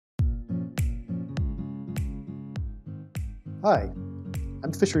Hi,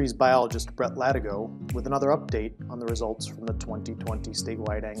 I'm fisheries biologist Brett Latigo with another update on the results from the 2020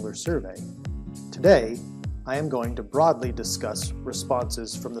 Statewide Angler Survey. Today, I am going to broadly discuss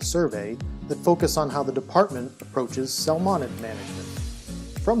responses from the survey that focus on how the department approaches salmonid management.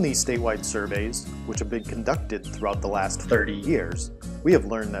 From these statewide surveys, which have been conducted throughout the last 30 years, we have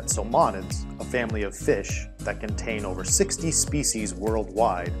learned that salmonids, a family of fish that contain over 60 species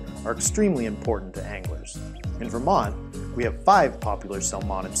worldwide, are extremely important to anglers. In Vermont, we have 5 popular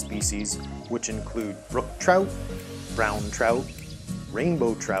salmonid species, which include brook trout, brown trout,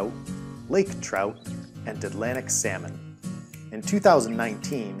 rainbow trout, lake trout, and Atlantic salmon. In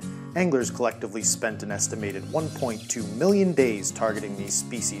 2019, anglers collectively spent an estimated 1.2 million days targeting these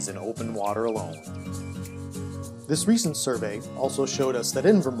species in open water alone. This recent survey also showed us that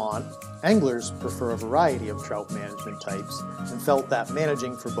in Vermont, anglers prefer a variety of trout management types and felt that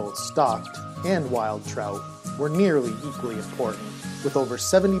managing for both stocked and wild trout were nearly equally important, with over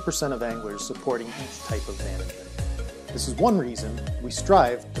 70% of anglers supporting each type of management. This is one reason we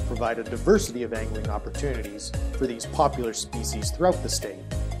strive to provide a diversity of angling opportunities for these popular species throughout the state.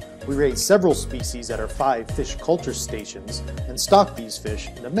 We raise several species at our 5 fish culture stations and stock these fish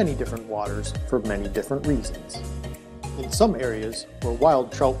into many different waters for many different reasons. In some areas where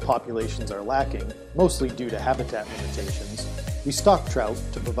wild trout populations are lacking, mostly due to habitat limitations, we stock trout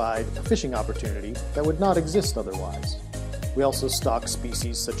to provide a fishing opportunity that would not exist otherwise. We also stock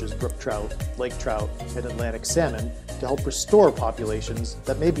species such as brook trout, lake trout, and Atlantic salmon to help restore populations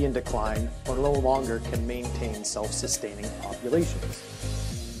that may be in decline or no longer can maintain self-sustaining populations.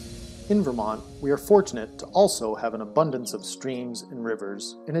 In Vermont, we are fortunate to also have an abundance of streams and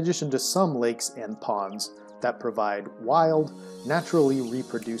rivers, in addition to some lakes and ponds that provide wild, naturally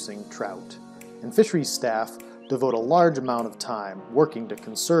reproducing trout. And fisheries staff devote a large amount of time working to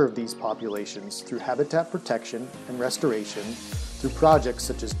conserve these populations through habitat protection and restoration, through projects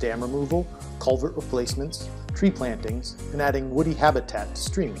such as dam removal, culvert replacements, tree plantings, and adding woody habitat to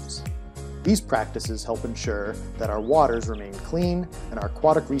streams. These practices help ensure that our waters remain clean and our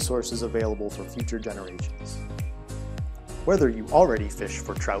aquatic resources available for future generations. Whether you already fish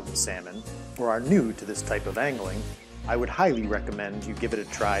for trout and salmon, or are new to this type of angling, I would highly recommend you give it a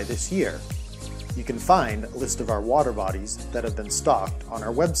try this year. You can find a list of our water bodies that have been stocked on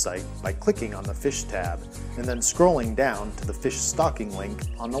our website by clicking on the Fish tab and then scrolling down to the Fish Stocking link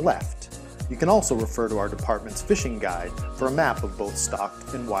on the left. You can also refer to our department's fishing guide for a map of both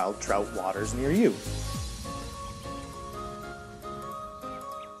stocked and wild trout waters near you.